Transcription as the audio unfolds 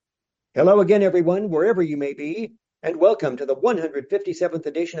Hello again, everyone, wherever you may be, and welcome to the 157th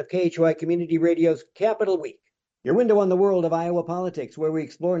edition of KHOI Community Radio's Capital Week, your window on the world of Iowa politics, where we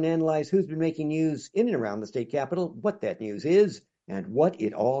explore and analyze who's been making news in and around the state capitol, what that news is, and what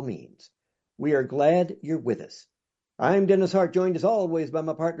it all means. We are glad you're with us. I'm Dennis Hart, joined as always by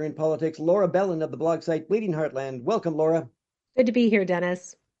my partner in politics, Laura Belin of the blog site Bleeding Heartland. Welcome, Laura. Good to be here,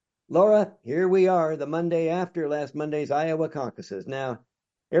 Dennis. Laura, here we are, the Monday after last Monday's Iowa caucuses. Now,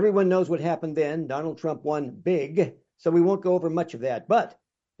 everyone knows what happened then. Donald Trump won big, so we won't go over much of that. But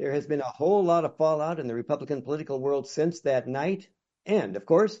there has been a whole lot of fallout in the Republican political world since that night. And, of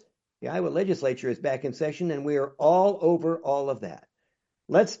course, the Iowa legislature is back in session, and we are all over all of that.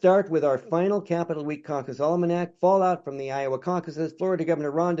 Let's start with our final Capital Week Caucus Almanac. Fallout from the Iowa caucuses. Florida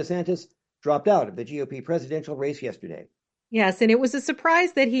Governor Ron DeSantis dropped out of the GOP presidential race yesterday. Yes, and it was a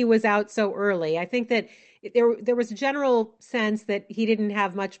surprise that he was out so early. I think that there was a general sense that he didn't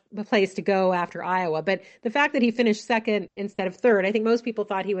have much of a place to go after Iowa. But the fact that he finished second instead of third, I think most people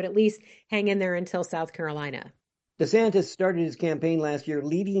thought he would at least hang in there until South Carolina. DeSantis started his campaign last year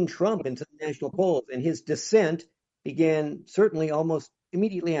leading Trump in some national polls, and his descent began certainly almost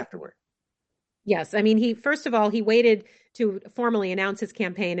immediately afterward. Yes, I mean, first of all, he waited to formally announce his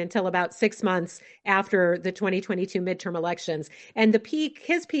campaign until about 6 months after the 2022 midterm elections. And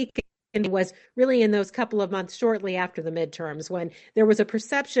his peak was really in those couple of months shortly after the midterms, when there was a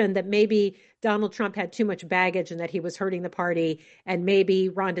perception that maybe Donald Trump had too much baggage and that he was hurting the party, and maybe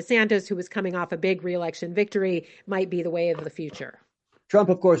Ron DeSantis, who was coming off a big reelection victory, might be the way of the future. Trump,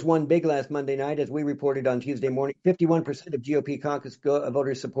 of course, won big last Monday night, as we reported on Tuesday morning. 51% of GOP caucus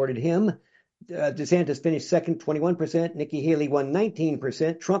voters supported him. DeSantis finished second, 21%. Nikki Haley won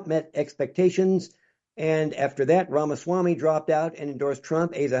 19%. Trump met expectations. And after that, Ramaswamy dropped out and endorsed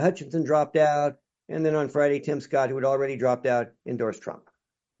Trump. Asa Hutchinson dropped out. And then on Friday, Tim Scott, who had already dropped out, endorsed Trump.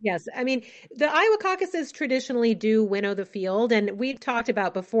 Yes, I mean, the Iowa caucuses traditionally do winnow the field. And we've talked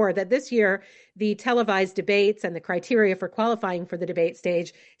about before that this year, the televised debates and the criteria for qualifying for the debate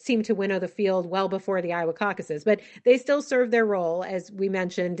stage seem to winnow the field well before the Iowa caucuses. But they still serve their role. As we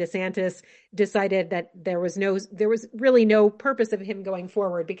mentioned, DeSantis decided that there was really no purpose of him going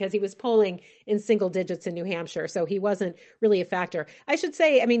forward because he was polling in single digits in New Hampshire. So he wasn't really a factor. I should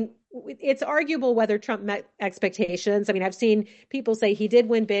say, I mean, it's arguable whether Trump met expectations. I mean, I've seen people say he did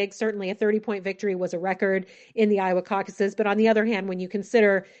win big. Certainly a 30-point victory was a record in the Iowa caucuses. But on the other hand, when you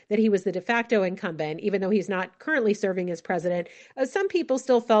consider that he was the de facto incumbent, even though he's not currently serving as president, some people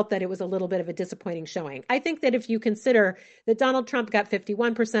still felt that it was a little bit of a disappointing showing. I think that if you consider that Donald Trump got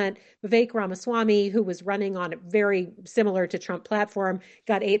 51%, Vivek Ramaswamy, who was running on a very similar to Trump platform,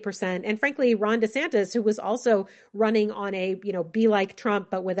 got 8%. And frankly, Ron DeSantis, who was also running on a, be like Trump,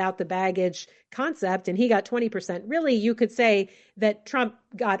 but without the baggage concept, and he got 20%. Really, you could say that Trump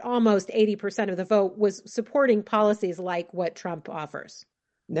got almost 80% of the vote, was supporting policies like what Trump offers.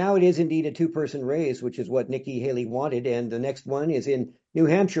 Now it is indeed a two-person race, which is what Nikki Haley wanted. And the next one is in New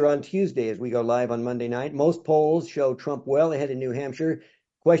Hampshire on Tuesday as we go live on Monday night. Most polls show Trump well ahead in New Hampshire.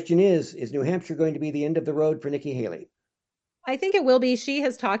 Question is New Hampshire going to be the end of the road for Nikki Haley? I think it will be. She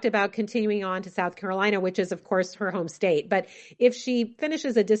has talked about continuing on to South Carolina, which is, of course, her home state. But if she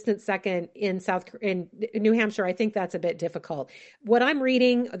finishes a distant second in New Hampshire, I think that's a bit difficult. What I'm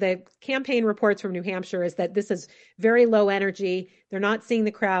reading, the campaign reports from New Hampshire, is that this is very low energy. They're not seeing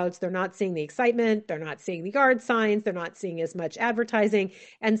the crowds. They're not seeing the excitement. They're not seeing the yard signs. They're not seeing as much advertising.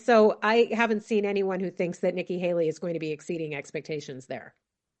 And so I haven't seen anyone who thinks that Nikki Haley is going to be exceeding expectations there.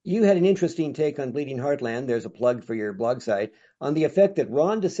 You had an interesting take on Bleeding Heartland. There's a plug for your blog site on the effect that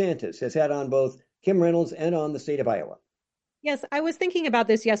Ron DeSantis has had on both Kim Reynolds and on the state of Iowa. Yes, I was thinking about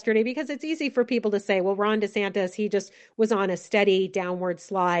this yesterday because it's easy for people to say, well, Ron DeSantis, he just was on a steady downward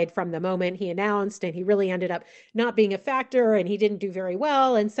slide from the moment he announced, and he really ended up not being a factor, and he didn't do very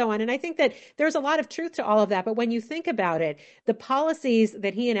well, and so on. And I think that there's a lot of truth to all of that. But when you think about it, the policies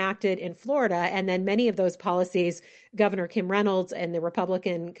that he enacted in Florida, and then many of those policies Governor Kim Reynolds and the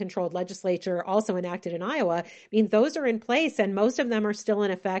Republican-controlled legislature also enacted in Iowa, I mean, those are in place, and most of them are still in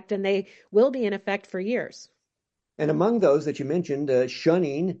effect, and they will be in effect for years. And among those that you mentioned,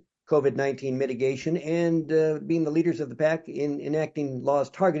 shunning COVID-19 mitigation and being the leaders of the pack in enacting laws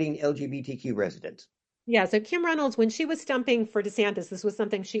targeting LGBTQ residents. Yeah, so Kim Reynolds, when she was stumping for DeSantis, this was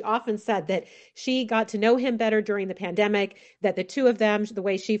something she often said, that she got to know him better during the pandemic, that the two of them, the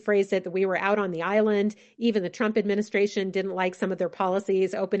way she phrased it, that we were out on the island. Even the Trump administration didn't like some of their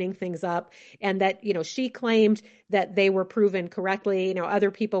policies, opening things up, and that, she claimed that they were proven correctly.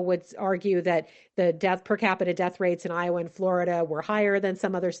 Other people would argue that the per capita death rates in Iowa and Florida were higher than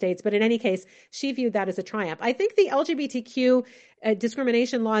some other states. But in any case, she viewed that as a triumph. I think the LGBTQ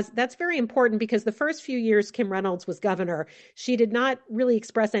discrimination laws, that's very important because the first few years Kim Reynolds was governor, she did not really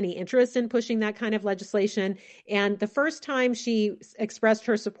express any interest in pushing that kind of legislation. And the first time she expressed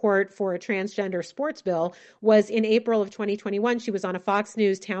her support for a transgender sports bill was in April of 2021. She was on a Fox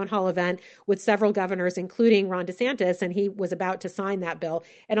News town hall event with several governors, including Ron DeSantis, and he was about to sign that bill.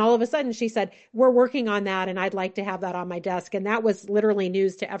 And all of a sudden she said, we're working on that and I'd like to have that on my desk. And that was literally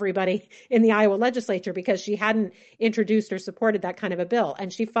news to everybody in the Iowa legislature because she hadn't introduced or supported that kind of a bill.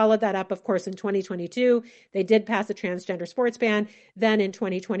 And she followed that up, of course, in 2022. They did pass a transgender sports ban. Then in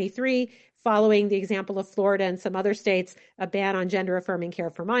 2023, following the example of Florida and some other states, a ban on gender affirming care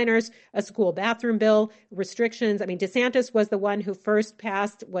for minors, a school bathroom bill, restrictions. I mean, DeSantis was the one who first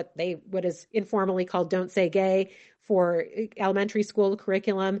passed what is informally called Don't Say Gay for elementary school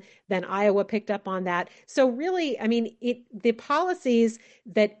curriculum. Then Iowa picked up on that. So really, I mean, the policies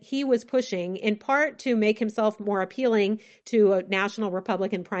that he was pushing, in part to make himself more appealing to a national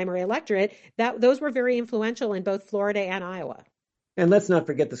Republican primary electorate, that those were very influential in both Florida and Iowa. And let's not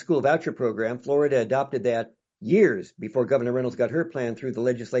forget the school voucher program. Florida adopted that years before Governor Reynolds got her plan through the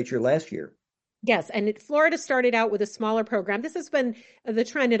legislature last year. Yes, and Florida started out with a smaller program. This has been the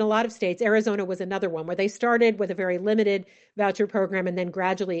trend in a lot of states. Arizona was another one where they started with a very limited voucher program and then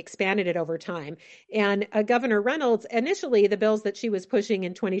gradually expanded it over time. And Governor Reynolds, initially, the bills that she was pushing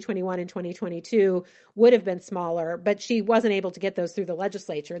in 2021 and 2022 would have been smaller, but she wasn't able to get those through the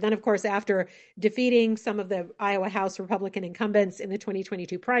legislature. Then, of course, after defeating some of the Iowa House Republican incumbents in the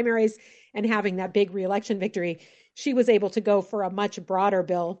 2022 primaries and having that big reelection victory, she was able to go for a much broader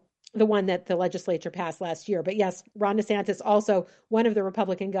bill, the one that the legislature passed last year. But yes, Ron DeSantis also one of the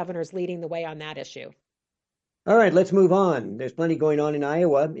Republican governors leading the way on that issue. All right, let's move on. There's plenty going on in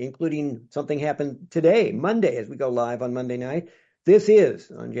Iowa, including something happened today, Monday, as we go live on Monday night. This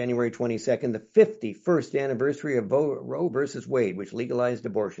is, on January 22nd, the 51st anniversary of Roe versus Wade, which legalized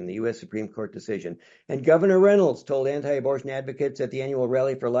abortion, the U.S. Supreme Court decision. And Governor Reynolds told anti-abortion advocates at the annual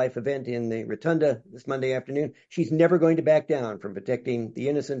Rally for Life event in the Rotunda this Monday afternoon she's never going to back down from protecting the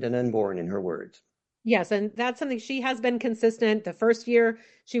innocent and unborn, in her words. Yes, and that's something she has been consistent. The first year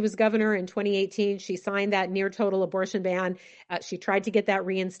she was governor in 2018, she signed that near total abortion ban. She tried to get that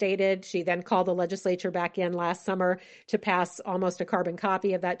reinstated. She then called the legislature back in last summer to pass almost a carbon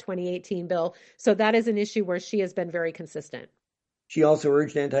copy of that 2018 bill. So that is an issue where she has been very consistent. She also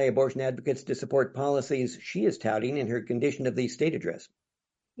urged anti-abortion advocates to support policies she is touting in her condition of the state address.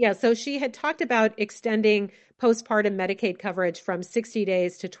 Yeah, so she had talked about extending postpartum Medicaid coverage from 60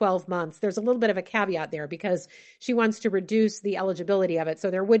 days to 12 months. There's a little bit of a caveat there because she wants to reduce the eligibility of it. So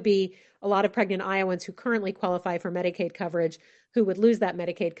there would be a lot of pregnant Iowans who currently qualify for Medicaid coverage who would lose that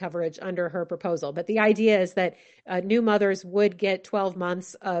Medicaid coverage under her proposal. But the idea is that new mothers would get 12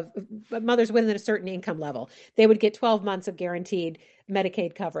 months of mothers within a certain income level. They would get 12 months of guaranteed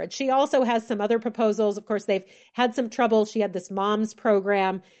Medicaid coverage. She also has some other proposals. Of course, they've had some trouble. She had this moms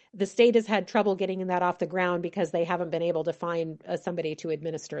program. The state has had trouble getting that off the ground because they haven't been able to find somebody to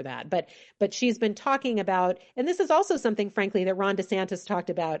administer that. But she's been talking about, and this is also something, frankly, that Ron DeSantis talked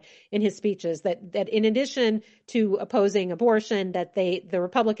about in his speeches, that in addition to opposing abortion, that the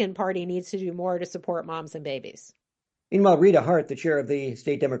Republican Party needs to do more to support moms and babies. Meanwhile, Rita Hart, the chair of the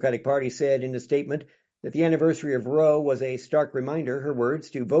state Democratic Party, said in a statement that the anniversary of Roe was a stark reminder, her words,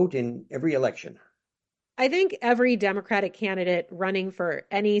 to vote in every election. I think every Democratic candidate running for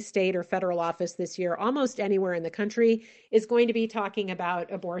any state or federal office this year, almost anywhere in the country, is going to be talking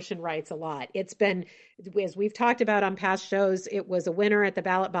about abortion rights a lot. It's been, as we've talked about on past shows, it was a winner at the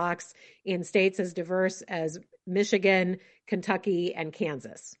ballot box in states as diverse as Michigan, Kentucky, and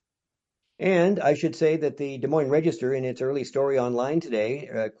Kansas. And I should say that the Des Moines Register, in its early story online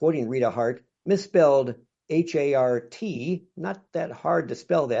today, quoting Rita Hart, misspelled H-A-R-T. Not that hard to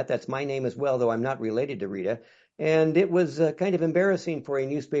spell that. That's my name as well, though I'm not related to Rita. And it was kind of embarrassing for a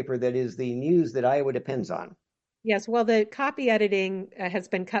newspaper that is the news that Iowa depends on. Yes, well, the copy editing has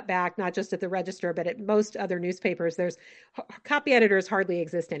been cut back, not just at the Register, but at most other newspapers. There's copy editors hardly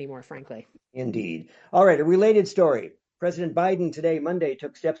exist anymore, frankly. Indeed. All right, a related story. President Biden today, Monday,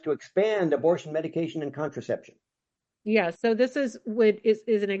 took steps to expand abortion medication and contraception. Yeah, so this is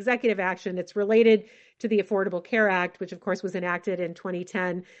an executive action. It's related to the Affordable Care Act, which of course was enacted in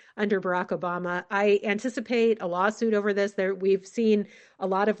 2010 under Barack Obama. I anticipate a lawsuit over this. We've seen a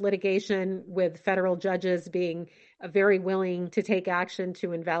lot of litigation with federal judges being very willing to take action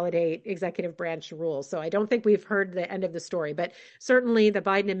to invalidate executive branch rules. So I don't think we've heard the end of the story, but certainly the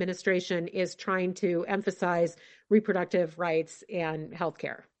Biden administration is trying to emphasize reproductive rights and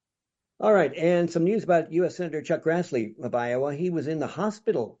healthcare. All right, and some news about U.S. Senator Chuck Grassley of Iowa. He was in the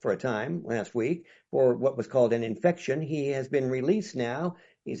hospital for a time last week for what was called an infection. He has been released now.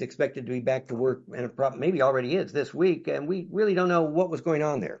 He's expected to be back to work, and maybe already is this week. And we really don't know what was going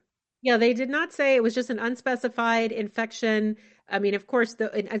on there. Yeah, they did not say it was just an unspecified infection. I mean, of course,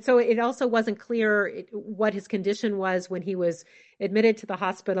 and so it also wasn't clear what his condition was when he was admitted to the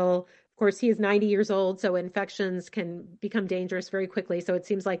hospital. Of course, he is 90 years old, so infections can become dangerous very quickly. So it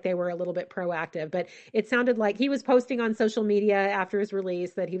seems like they were a little bit proactive. But it sounded like he was posting on social media after his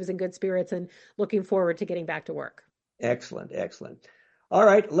release that he was in good spirits and looking forward to getting back to work. Excellent, excellent. All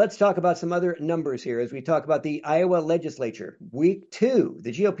right, let's talk about some other numbers here as we talk about the Iowa legislature. Week two,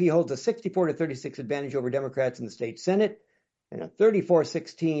 the GOP holds a 64-36 advantage over Democrats in the state Senate and a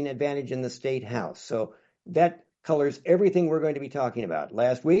 34-16 advantage in the state House. So that colors everything we're going to be talking about.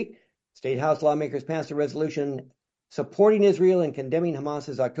 Last week, state House lawmakers passed a resolution supporting Israel and condemning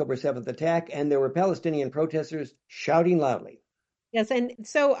Hamas's October 7th attack, and there were Palestinian protesters shouting loudly. Yes, and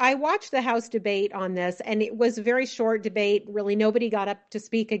so I watched the House debate on this, and it was a very short debate. Really, nobody got up to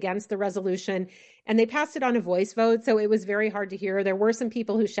speak against the resolution, and they passed it on a voice vote, so it was very hard to hear. There were some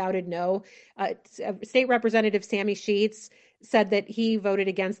people who shouted no. State Representative Sammy Sheets said that he voted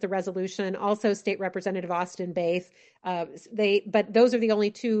against the resolution. Also, State Representative Austin Baith. But those are the only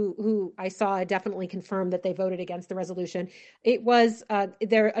two who I saw definitely confirmed that they voted against the resolution. It was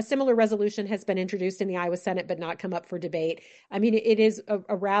a similar resolution has been introduced in the Iowa Senate, but not come up for debate. I mean, it is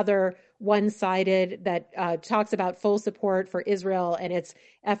a rather one-sided that talks about full support for Israel and its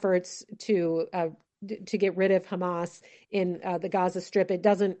efforts to get rid of Hamas in the Gaza Strip. It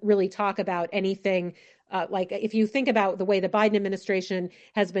doesn't really talk about anything like if you think about the way the Biden administration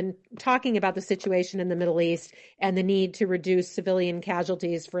has been talking about the situation in the Middle East and the need to reduce civilian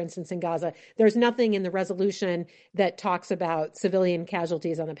casualties, for instance, in Gaza, there's nothing in the resolution that talks about civilian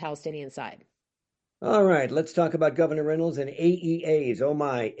casualties on the Palestinian side. All right, let's talk about Governor Reynolds and AEAs. Oh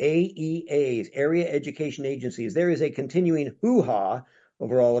my, AEAs, Area Education Agencies. There is a continuing hoo-ha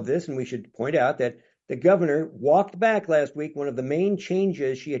over all of this, and we should point out that the governor walked back last week one of the main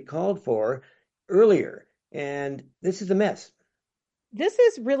changes she had called for earlier, and this is a mess. This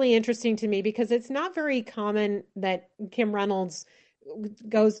is really interesting to me because it's not very common that Kim Reynolds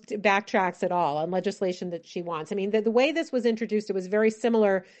backtracks at all on legislation that she wants. I mean, the way this was introduced, it was very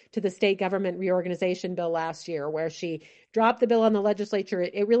similar to the state government reorganization bill last year, where she dropped the bill on the legislature.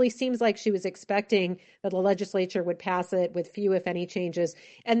 It really seems like she was expecting that the legislature would pass it with few, if any, changes.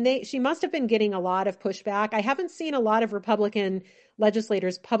 And she must have been getting a lot of pushback. I haven't seen a lot of Republican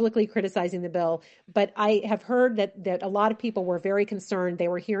legislators publicly criticizing the bill, but I have heard that a lot of people were very concerned. They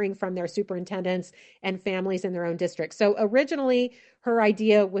were hearing from their superintendents and families in their own districts. So originally, her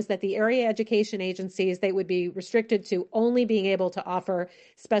idea was that the area education agencies, they would be restricted to only being able to offer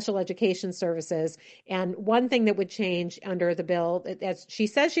special education services. And one thing that would change under the bill, as she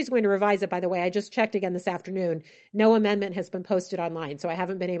says she's going to revise it, by the way, I just checked again this afternoon. No amendment has been posted online, so I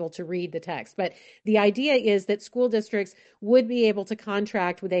haven't been able to read the text. But the idea is that school districts would be able to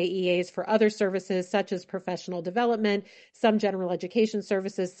contract with AEAs for other services such as professional development, some general education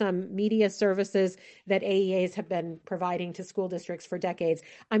services, some media services that AEAs have been providing to school districts for decades.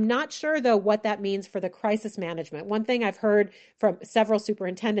 I'm not sure, though, what that means for the crisis management. One thing I've heard from several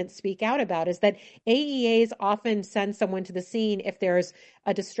superintendents speak out about is that AEAs often send someone to the scene if there's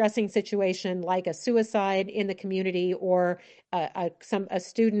a distressing situation like a suicide in the community or a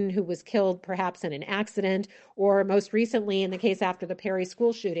student who was killed perhaps in an accident, or most recently in the case after the Perry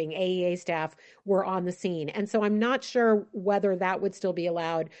school shooting, AEA staff were on the scene. And so I'm not sure whether that would still be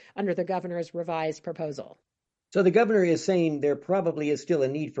allowed under the governor's revised proposal. So the governor is saying there probably is still a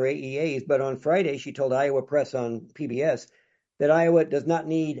need for AEAs, but on Friday she told Iowa Press on PBS that Iowa does not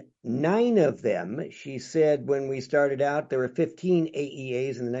need 9 of them. She said when we started out, there were 15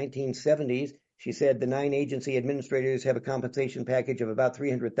 AEAs in the 1970s. She said the 9 agency administrators have a compensation package of about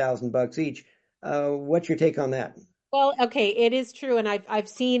 $300,000 each. What's your take on that? Well, okay, it is true, and I've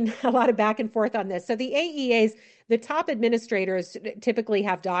seen a lot of back and forth on this. So the AEAs, the top administrators typically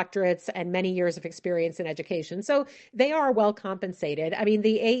have doctorates and many years of experience in education. So they are well compensated. I mean,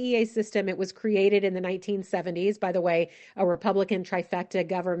 the AEA system, it was created in the 1970s. By the way, a Republican trifecta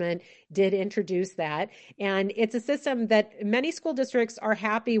government did introduce that. And it's a system that many school districts are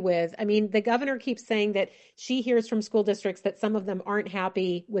happy with. I mean, the governor keeps saying that she hears from school districts that some of them aren't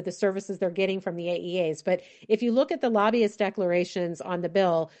happy with the services they're getting from the AEAs. But if you look at the lobbyist declarations on the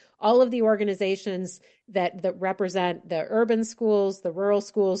bill, all of the organizations that represent the urban schools, the rural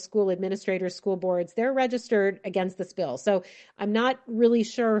schools, school administrators, school boards. They're registered against this bill. So I'm not really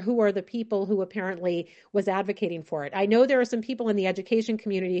sure who are the people who apparently was advocating for it. I know there are some people in the education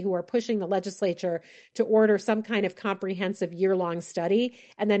community who are pushing the legislature to order some kind of comprehensive year-long study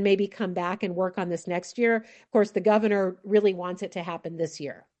and then maybe come back and work on this next year. Of course, the governor really wants it to happen this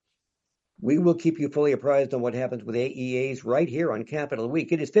year. We will keep you fully apprised on what happens with AEAs right here on Capitol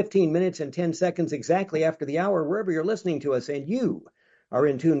Week. It is 15 minutes and 10 seconds exactly after the hour, wherever you're listening to us, and you are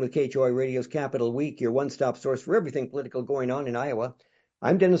in tune with KHOI Radio's Capitol Week, your one-stop source for everything political going on in Iowa.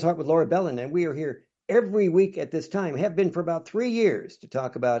 I'm Dennis Hart with Laura Belin, and we are here every week at this time, have been for about 3 years, to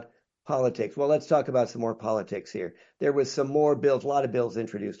talk about politics. Well, let's talk about some more politics here. There was some more bills, a lot of bills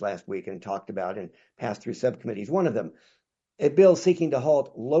introduced last week and talked about and passed through subcommittees. One of them, a bill seeking to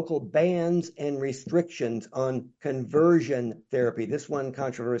halt local bans and restrictions on conversion therapy. This one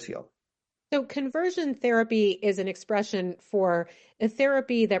controversial. So, conversion therapy is an expression for a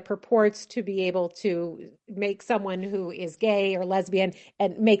therapy that purports to be able to make someone who is gay or lesbian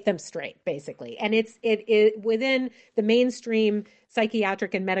and make them straight, basically. And it within the mainstream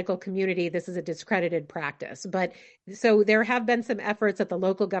psychiatric and medical community, this is a discredited practice. But so there have been some efforts at the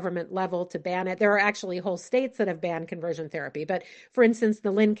local government level to ban it. There are actually whole states that have banned conversion therapy. But for instance,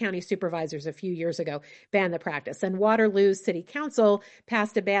 the Lynn County supervisors a few years ago banned the practice. And Waterloo's city council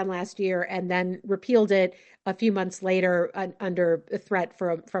passed a ban last year and then repealed it a few months later under a threat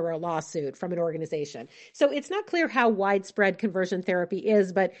for a lawsuit from an organization. So it's not clear how widespread conversion therapy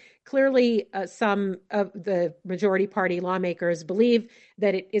is, but clearly some of the majority party lawmakers believe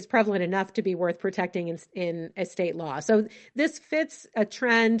that it is prevalent enough to be worth protecting in a state law. So this fits a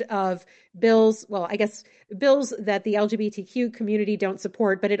trend of bills, well, I guess bills that the LGBTQ community don't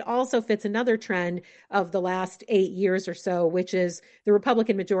support, but it also fits another trend of the last 8 years or so, which is the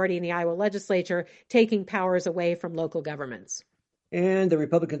Republican majority in the Iowa legislature taking powers away from local governments. And the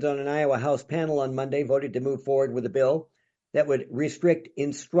Republicans on an Iowa House panel on Monday voted to move forward with a bill that would restrict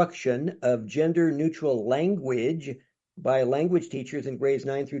instruction of gender-neutral language by language teachers in grades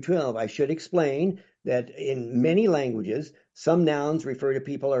 9 through 12. I should explain that in many languages, some nouns refer to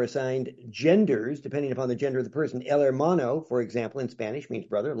people are assigned genders depending upon the gender of the person. El hermano, for example, in Spanish means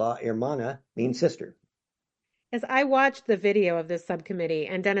brother. La hermana means sister. As I watched the video of this subcommittee,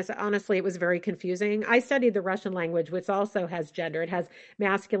 and Dennis, honestly, it was very confusing. I studied the Russian language, which also has gender. It has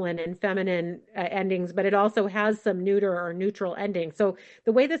masculine and feminine endings, but it also has some neuter or neutral endings. So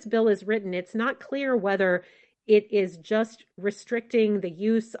the way this bill is written, it's not clear whether it is just restricting the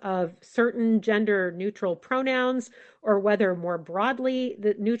use of certain gender neutral pronouns or whether more broadly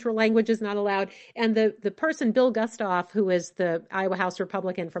the neutral language is not allowed. And the person, Bill Gustav, who is the Iowa House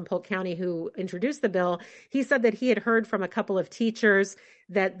Republican from Polk County who introduced the bill, he said that he had heard from a couple of teachers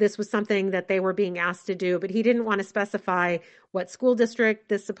that this was something that they were being asked to do, but he didn't want to specify what school district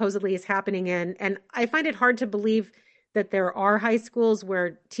this supposedly is happening in. And I find it hard to believe that there are high schools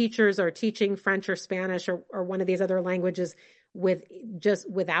where teachers are teaching French or Spanish or one of these other languages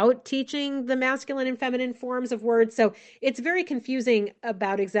without teaching the masculine and feminine forms of words. So it's very confusing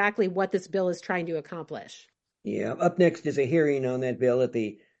about exactly what this bill is trying to accomplish. Yeah, up next is a hearing on that bill at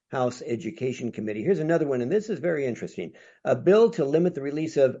the House Education Committee. Here's another one, and this is very interesting. A bill to limit the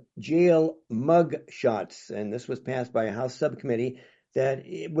release of jail mug shots, and this was passed by a House subcommittee that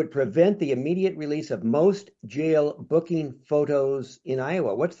it would prevent the immediate release of most jail booking photos in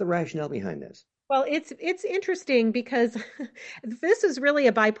Iowa. What's the rationale behind this? Well, it's interesting because this is really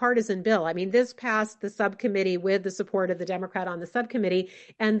a bipartisan bill. I mean, this passed the subcommittee with the support of the Democrat on the subcommittee,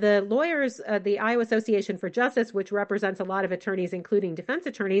 and the lawyers, the Iowa Association for Justice, which represents a lot of attorneys, including defense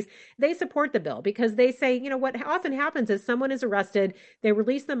attorneys, they support the bill because they say, you know, what often happens is someone is arrested, they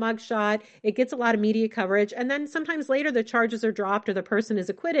release the mugshot, it gets a lot of media coverage, and then sometimes later the charges are dropped or the person is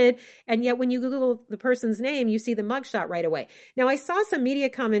acquitted, and yet when you Google the person's name, you see the mugshot right away. Now, I saw some media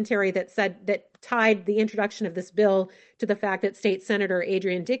commentary that said that tied the introduction of this bill to the fact that State Senator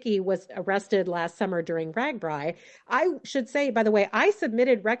Adrian Dickey was arrested last summer during RAGBRAI. I should say, by the way, I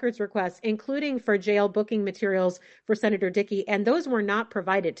submitted records requests, including for jail booking materials for Senator Dickey, and those were not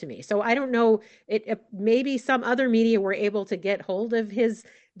provided to me. So I don't know, maybe some other media were able to get hold of his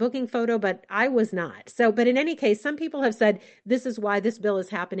booking photo, but I was not. So, but in any case, some people have said this is why this bill is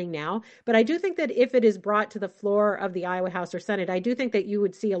happening now. But I do think that if it is brought to the floor of the Iowa House or Senate, I do think that you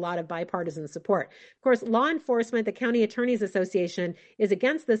would see a lot of bipartisan support. Of course, law enforcement, the County Attorneys Association is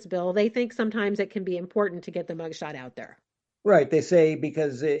against this bill. They think sometimes it can be important to get the mugshot out there. Right. They say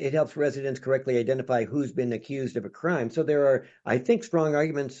because it helps residents correctly identify who's been accused of a crime. So there are, I think, strong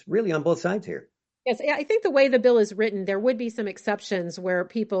arguments really on both sides here. Yes, I think the way the bill is written, there would be some exceptions where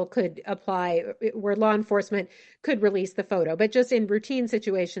people could apply, where law enforcement could release the photo, but just in routine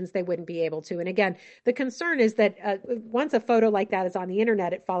situations, they wouldn't be able to. And again, the concern is that once a photo like that is on the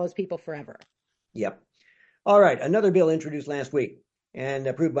internet, it follows people forever. Yep. All right, another bill introduced last week and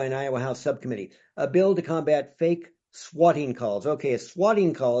approved by an Iowa House subcommittee, a bill to combat fake swatting calls. Okay, a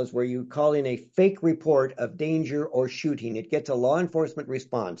swatting call is where you call in a fake report of danger or shooting. It gets a law enforcement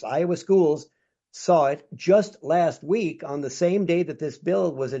response. Iowa schools saw it just last week on the same day that this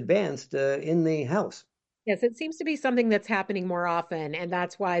bill was advanced in the House. Yes, it seems to be something that's happening more often, and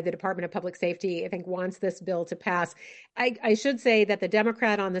that's why the Department of Public Safety, I think, wants this bill to pass. I should say that the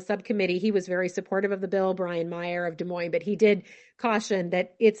Democrat on the subcommittee, he was very supportive of the bill, Brian Meyer of Des Moines, but he did caution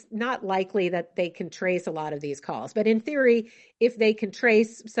that it's not likely that they can trace a lot of these calls. But in theory, if they can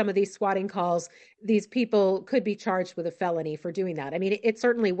trace some of these swatting calls, these people could be charged with a felony for doing that. I mean, it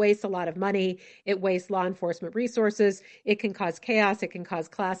certainly wastes a lot of money. It wastes law enforcement resources. It can cause chaos. It can cause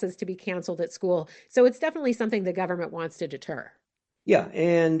classes to be canceled at school. So it's definitely something the government wants to deter. Yeah,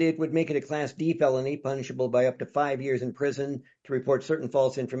 and it would make it a Class D felony, punishable by up to 5 years in prison to report certain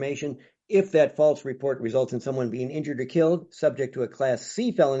false information. If that false report results in someone being injured or killed, subject to a Class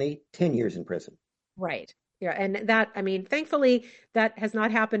C felony, 10 years in prison. Right. Yeah. And that, I mean, thankfully, that has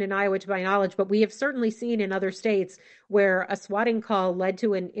not happened in Iowa to my knowledge, but we have certainly seen in other states where a swatting call led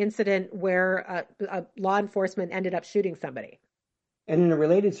to an incident where law enforcement ended up shooting somebody. And in a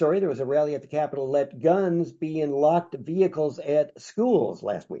related story, there was a rally at the Capitol to let guns be in locked vehicles at schools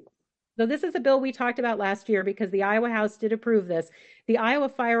last week. So this is a bill we talked about last year because the Iowa House did approve this. The Iowa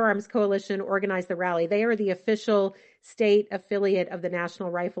Firearms Coalition organized the rally. They are the official state affiliate of the National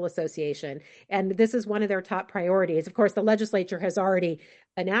Rifle Association, and this is one of their top priorities. Of course, the legislature has already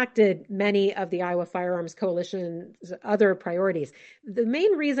enacted many of the Iowa Firearms Coalition's other priorities. The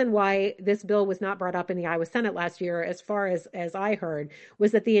main reason why this bill was not brought up in the Iowa Senate last year, as far as I heard,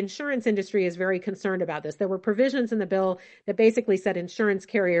 was that the insurance industry is very concerned about this. There were provisions in the bill that basically said insurance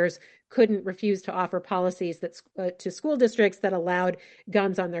carriers couldn't refuse to offer policies that to school districts that allowed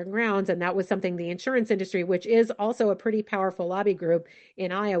guns on their grounds, and that was something the insurance industry, which is also a pretty powerful lobby group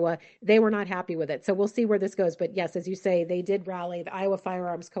in Iowa, they were not happy with it. So we'll see where this goes. But yes, as you say, they did rally. The Iowa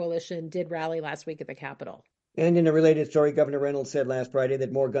Firearms Coalition did rally last week at the Capitol. And in a related story, Governor Reynolds said last Friday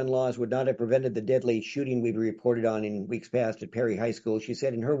that more gun laws would not have prevented the deadly shooting we've reported on in weeks past at Perry High School. She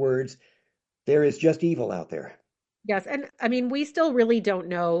said, in her words, there is just evil out there. Yes, and I mean, we still really don't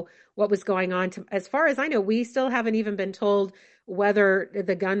know what was going on. As far as I know, we still haven't even been told whether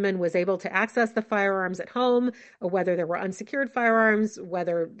the gunman was able to access the firearms at home, or whether there were unsecured firearms,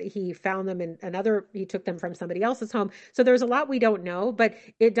 whether he found them in another, he took them from somebody else's home. So there's a lot we don't know, but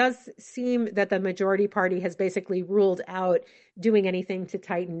it does seem that the majority party has basically ruled out doing anything to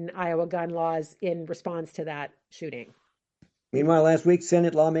tighten Iowa gun laws in response to that shooting. Meanwhile, last week,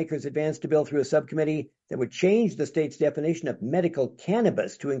 Senate lawmakers advanced a bill through a subcommittee that would change the state's definition of medical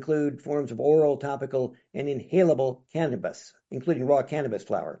cannabis to include forms of oral, topical, and inhalable cannabis, including raw cannabis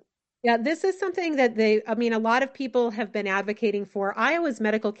flower. Yeah, this is something that I mean, a lot of people have been advocating for. Iowa's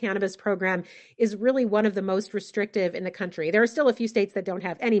medical cannabis program is really one of the most restrictive in the country. There are still a few states that don't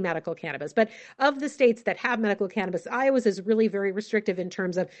have any medical cannabis, but of the states that have medical cannabis, Iowa's is really very restrictive in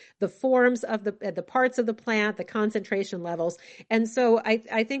terms of the forms of the parts of the plant, the concentration levels. And so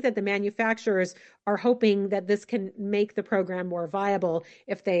I think that the manufacturers are hoping that this can make the program more viable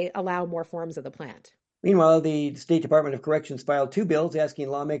if they allow more forms of the plant. Meanwhile, the State Department of Corrections filed two bills asking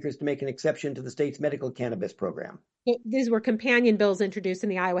lawmakers to make an exception to the state's medical cannabis program. These were companion bills introduced in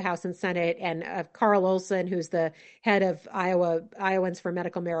the Iowa House and Senate, and Carl Olson, who's the head of Iowans for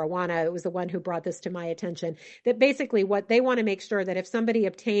Medical Marijuana, was the one who brought this to my attention. That basically what they want to make sure that if somebody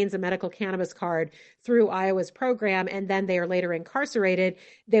obtains a medical cannabis card through Iowa's program and then they are later incarcerated,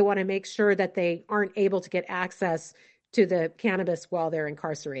 they want to make sure that they aren't able to get access to the cannabis while they're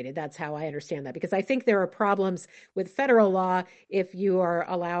incarcerated. That's how I understand that, because I think there are problems with federal law if you are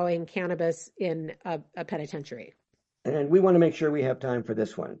allowing cannabis in a penitentiary. And we want to make sure we have time for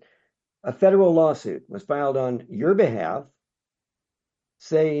this one. A federal lawsuit was filed on your behalf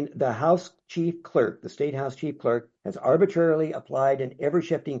saying the House Chief Clerk, the State House Chief Clerk, has arbitrarily applied an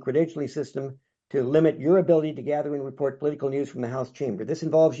ever-shifting credentialing system to limit your ability to gather and report political news from the House chamber. This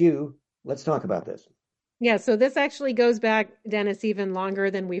involves you. Let's talk about this. Yeah, so this actually goes back, Dennis, even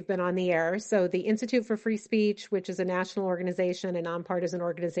longer than we've been on the air. So the Institute for Free Speech, which is a national organization, a nonpartisan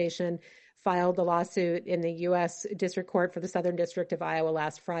organization, filed the lawsuit in the U.S. District Court for the Southern District of Iowa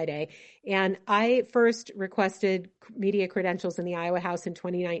last Friday. And I first requested media credentials in the Iowa House in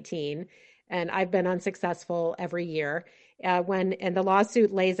 2019, and I've been unsuccessful every year. and the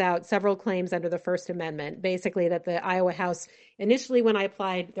lawsuit lays out several claims under the First Amendment, basically that the Iowa House, initially when I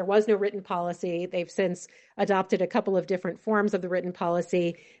applied, there was no written policy. They've since adopted a couple of different forms of the written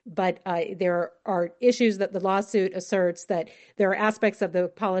policy, but there are issues that the lawsuit asserts that there are aspects of the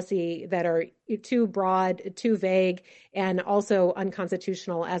policy that are too broad, too vague, and also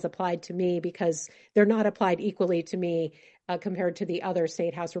unconstitutional as applied to me because they're not applied equally to me compared to the other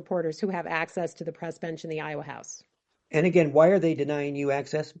state House reporters who have access to the press bench in the Iowa House. And again, why are they denying you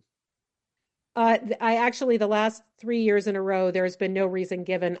access? I actually, the last 3 years in a row, there's been no reason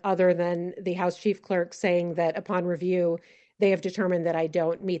given other than the House Chief Clerk saying that upon review, they have determined that I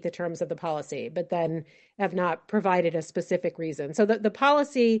don't meet the terms of the policy, but then have not provided a specific reason. So the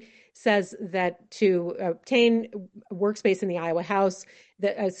policy says that to obtain workspace in the Iowa House,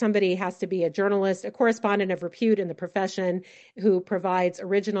 that somebody has to be a journalist, a correspondent of repute in the profession who provides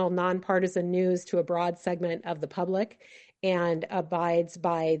original, nonpartisan news to a broad segment of the public and abides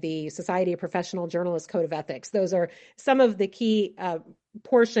by the Society of Professional Journalists Code of Ethics. Those are some of the key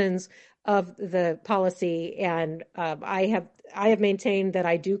portions of the policy, and I have maintained that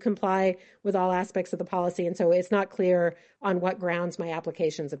I do comply with all aspects of the policy, and so it's not clear on what grounds my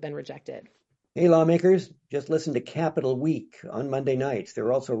applications have been rejected. Hey, lawmakers, just listen to Capitol Week on Monday nights. There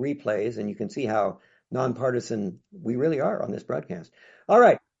are also replays, and you can see how nonpartisan we really are on this broadcast. All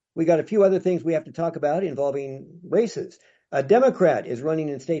right, we got a few other things we have to talk about involving races. A Democrat is running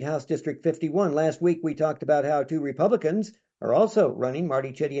in State House District 51. Last week, we talked about how two Republicans are also running,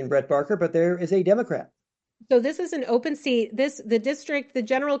 Marty Chitty and Brett Barker, but there is a Democrat. So this is an open seat. The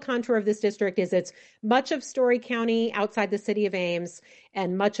general contour of this district is it's much of Story County outside the city of Ames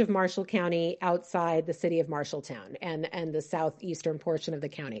and much of Marshall County outside the city of Marshalltown and the southeastern portion of the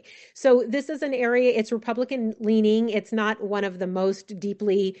county. So this is an area, it's Republican leaning. It's not one of the most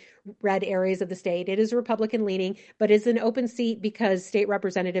deeply red areas of the state. It is Republican leaning, but it's an open seat because State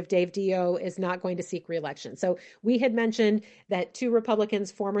Representative Dave Dio is not going to seek reelection. So we had mentioned that two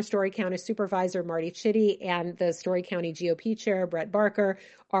Republicans, former Story County Supervisor Marty Chitty and the Story County GOP Chair Brett Barker,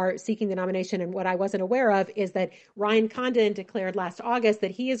 are seeking the nomination. And what I wasn't aware of is that Ryan Condon declared last August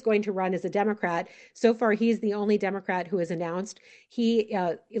that he is going to run as a Democrat. So far, he's the only Democrat who has announced. He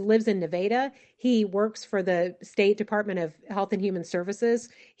lives in Nevada. He works for the State Department of Health and Human Services.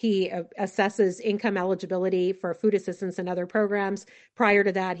 He assesses income eligibility for food assistance and other programs. Prior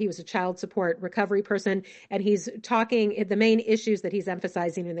to that, he was a child support recovery person. And he's talking, the main issues that he's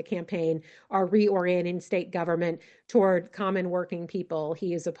emphasizing in the campaign are reorienting state government toward common working people.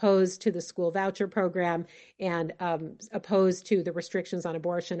 He is opposed to the school voucher program and opposed to the restrictions on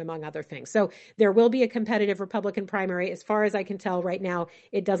abortion, among other things. So there will be a competitive Republican primary. As far as I can tell right now,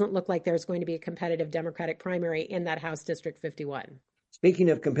 it doesn't look like there's going to be a competitive Democratic primary in that House District 51. Speaking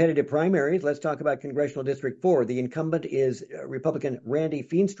of competitive primaries, let's talk about Congressional District 4. The incumbent is Republican Randy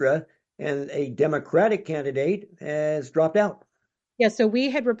Feenstra, and a Democratic candidate has dropped out. Yeah, so we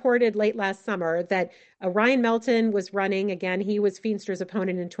had reported late last summer that Ryan Melton was running. Again, he was Feenstra's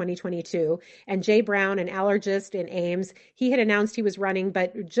opponent in 2022. And Jay Brown, an allergist in Ames, he had announced he was running.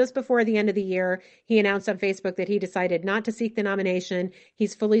 But just before the end of the year, he announced on Facebook that he decided not to seek the nomination.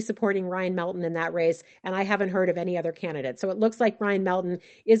 He's fully supporting Ryan Melton in that race. And I haven't heard of any other candidate. So it looks like Ryan Melton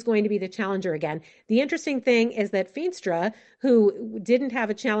is going to be the challenger again. The interesting thing is that Feenstra, who didn't have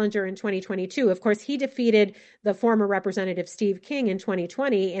a challenger in 2022, of course, he defeated the former Representative Steve King in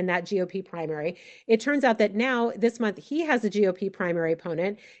 2020 in that GOP primary. It turns out that now, this month, he has a GOP primary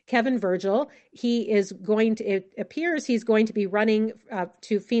opponent, Kevin Virgil. It appears he's going to be running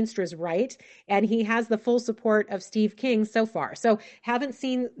to Feenstra's right, and he has the full support of Steve King so far. So haven't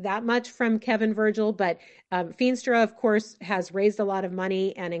seen that much from Kevin Virgil, but Feenstra, of course, has raised a lot of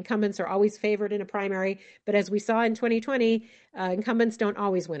money, and incumbents are always favored in a primary. But as we saw in 2020, incumbents don't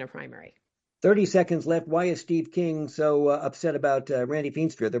always win a primary. 30 seconds left. Why is Steve King so upset about Randy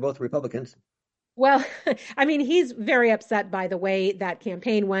Feenstra? They're both Republicans. Well, I mean, he's very upset by the way that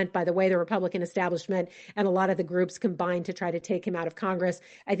campaign went, by the way the Republican establishment and a lot of the groups combined to try to take him out of Congress.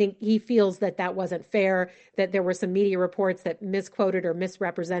 I think he feels that that wasn't fair, that there were some media reports that misquoted or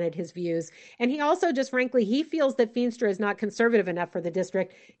misrepresented his views. And he also just frankly, he feels that Feenstra is not conservative enough for the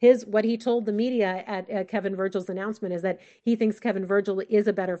district. What he told the media at Kevin Virgil's announcement is that he thinks Kevin Virgil is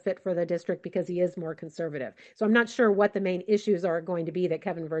a better fit for the district because he is more conservative. So I'm not sure what the main issues are going to be that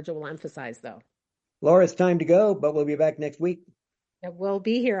Kevin Virgil will emphasize, though. Laura, it's time to go, but we'll be back next week. We'll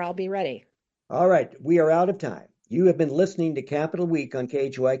be here. I'll be ready. All right. We are out of time. You have been listening to Capitol Week on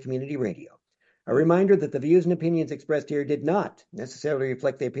KHOI Community Radio. A reminder that the views and opinions expressed here did not necessarily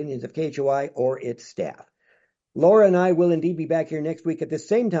reflect the opinions of KHOI or its staff. Laura and I will indeed be back here next week at the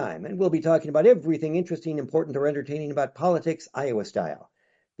same time, and we'll be talking about everything interesting, important, or entertaining about politics, Iowa style,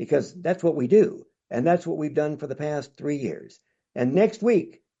 because that's what we do, and that's what we've done for the past 3 years. And next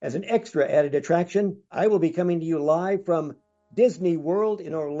week, as an extra added attraction, I will be coming to you live from Disney World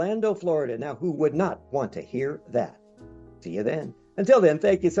in Orlando, Florida. Now, who would not want to hear that? See you then. Until then,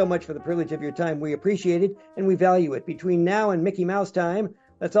 thank you so much for the privilege of your time. We appreciate it, and we value it. Between now and Mickey Mouse time,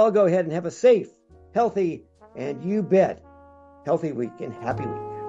 let's all go ahead and have a safe, healthy, and you bet, healthy week and happy week.